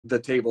the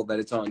table that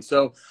it's on.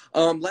 So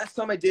last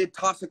time I did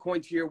Toss a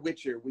Coin to Your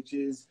Witcher, which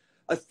is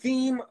a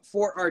theme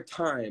for our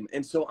time.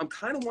 And so I'm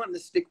kind of wanting to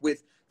stick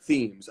with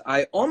themes.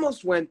 I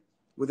almost went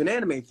with an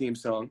anime theme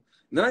song,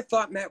 and then I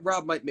thought Matt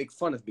Robb might make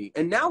fun of me.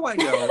 And now I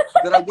know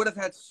that I would have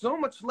had so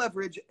much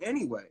leverage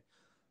anyway.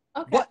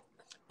 Okay. But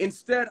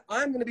instead,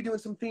 I'm going to be doing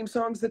some theme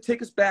songs that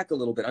take us back a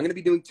little bit. I'm going to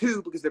be doing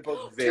two because they're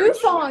both very Two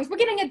songs. We're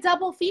getting a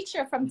double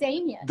feature from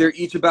Damien. They're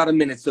each about a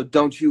minute, so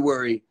don't you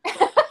worry.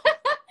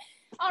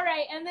 All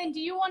right, and then do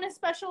you want a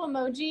special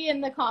emoji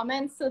in the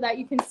comments so that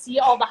you can see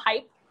all the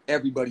hype?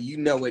 Everybody, you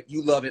know it.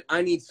 You love it.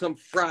 I need some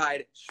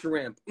fried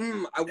shrimp.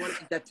 I want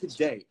to eat that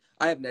today.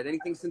 I haven't had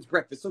anything since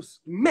breakfast, so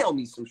mail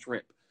me some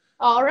shrimp.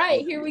 All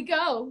right, here we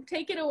go.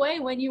 Take it away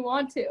when you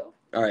want to.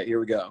 All right,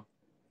 here we go.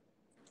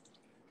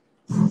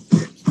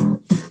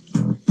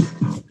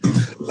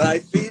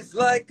 Life is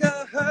like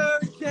a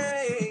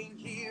hurricane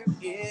here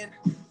in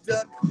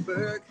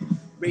Duckburg.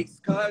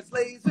 Race cars,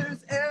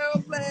 lasers,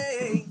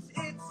 airplanes.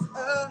 It's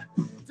a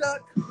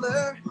duck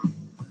blur.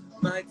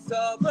 Might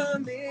solve a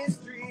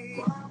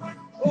mystery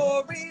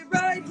or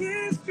rewrite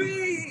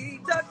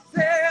history.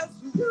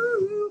 DuckTales,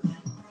 woo.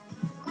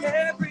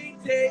 Every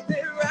day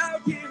they're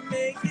out here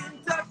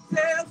making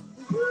DuckTales,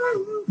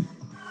 woo.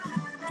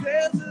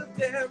 Tales of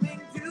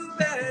daring, do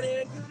bad,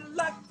 and good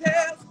luck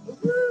tales,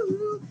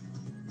 woo.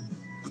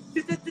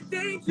 The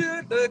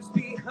danger lurks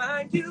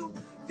behind you.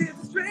 There's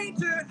a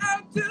stranger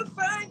out to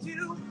find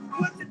you.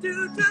 What to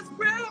do? Just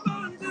grab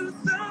onto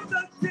some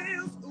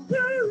DuckTales,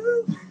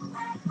 woo.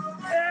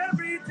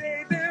 Every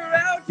day they're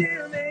out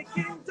here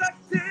making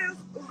DuckTales,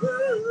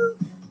 woo.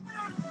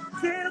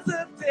 Tales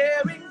of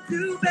daring,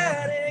 do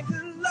bad, and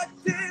good luck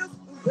tales,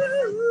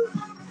 woo.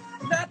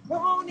 Not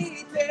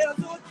ponytails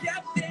or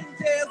captain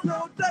tails,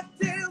 no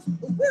DuckTales,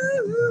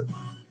 woo.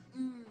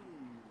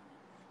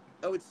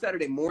 Oh, it's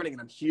Saturday morning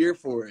and I'm here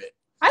for it.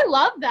 I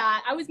love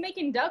that. I was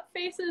making duck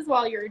faces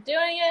while you were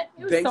doing it.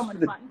 It was so much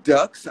fun.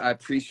 Ducks, I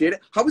appreciate it.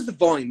 How was the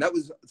volume?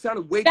 It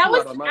sounded way too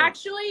loud on mine. That was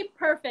actually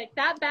perfect.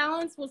 That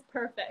balance was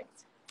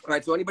perfect. All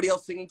right, so anybody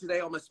else singing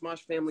today, all my Smosh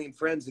family and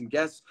friends and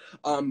guests,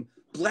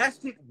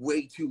 blast it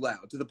way too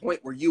loud to the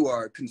point where you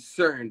are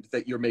concerned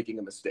that you're making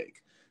a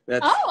mistake.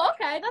 Oh,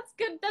 okay. That's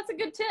good. That's a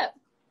good tip.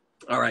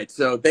 All right,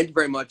 so thank you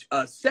very much.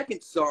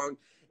 Second song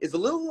is a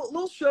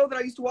little show that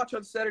I used to watch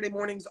on Saturday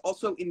mornings,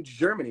 also in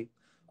Germany.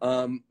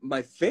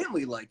 My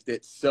family liked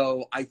it,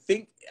 so I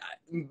think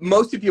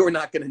most of you are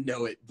not going to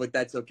know it, but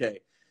that's okay.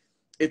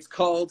 It's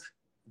called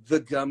The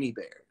Gummi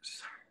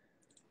Bears.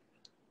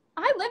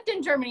 I lived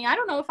in Germany. I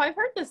don't know if I've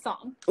heard this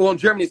song. Well, in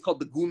Germany, it's called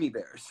the Gummi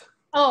Bears.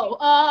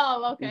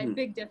 Oh, okay.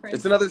 Big difference.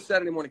 It's another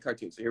Saturday morning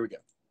cartoon, so here we go.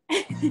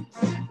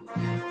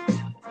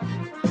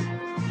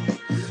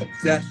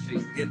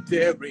 Dashing and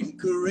daring,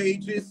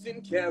 courageous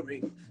and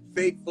caring,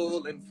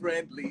 faithful and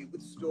friendly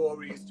with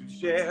stories to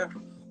share.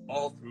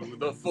 All through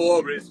the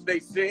forest, they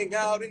sing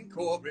out in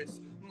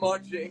chorus,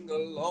 marching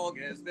along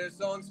as their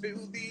songs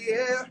fill the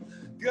air.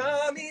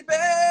 Gummi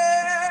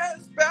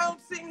bears,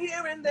 bouncing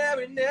here and there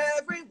and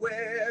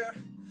everywhere.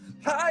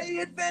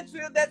 High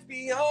adventure that's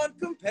beyond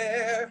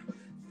compare.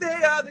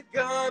 They are the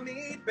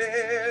Gummi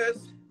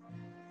Bears.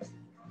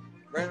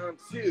 Round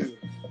two.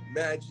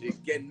 Magic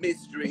and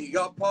mystery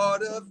are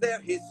part of their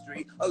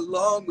history,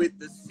 along with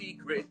the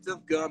secret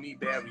of gummy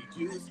berry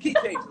juice. Key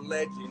change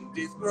legend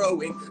is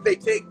growing. They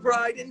take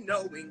pride in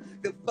knowing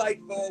they'll fight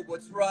for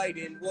what's right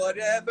in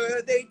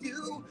whatever they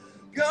do.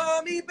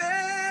 Gummy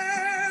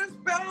bears,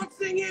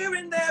 bouncing here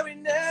and there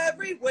and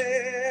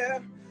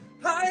everywhere.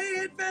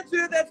 High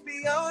adventure that's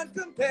beyond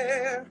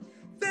compare.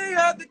 They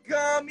are the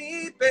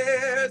Gummi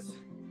Bears.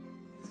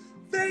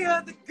 They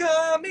are the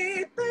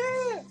Gummi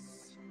Bears.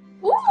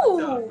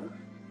 Ooh.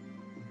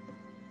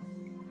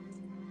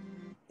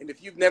 And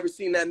if you've never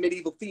seen that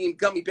medieval themed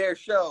Gummi Bear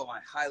show,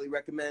 I highly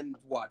recommend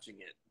watching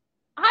it.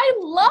 I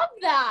love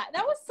that.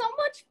 That was so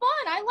much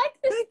fun. I like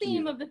this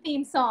theme of the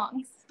theme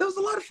songs. That was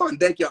a lot of fun.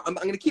 Thank you. I'm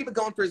going to keep it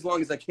going for as long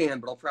as I can,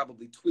 but I'll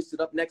probably twist it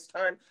up next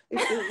time.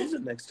 If there is a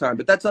next time,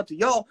 but that's up to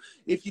y'all.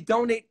 If you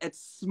donate at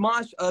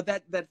Smosh,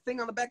 that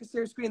thing on the back of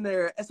Sarah's screen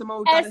there,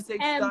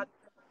 smo.sh.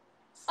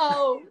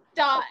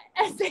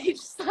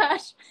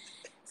 smo.sh/Smosh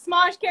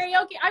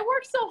Karaoke. I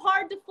worked so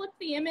hard to flip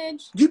the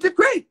image. You did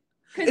great.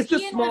 Because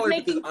Ian was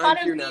making fun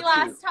of me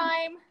last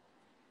time.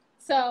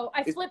 So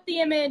I flipped the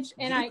image,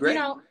 and I'm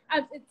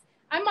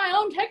my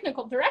own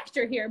technical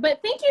director here.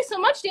 But thank you so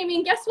much,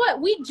 Damien. Guess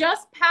what? We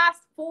just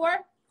passed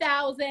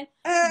 $4,000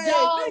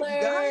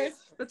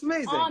 That's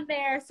amazing. On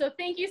there. So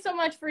thank you so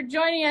much for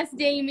joining us,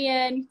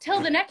 Damien.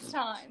 Till the next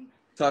time.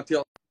 Talk to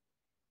y'all.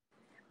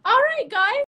 All right, guys.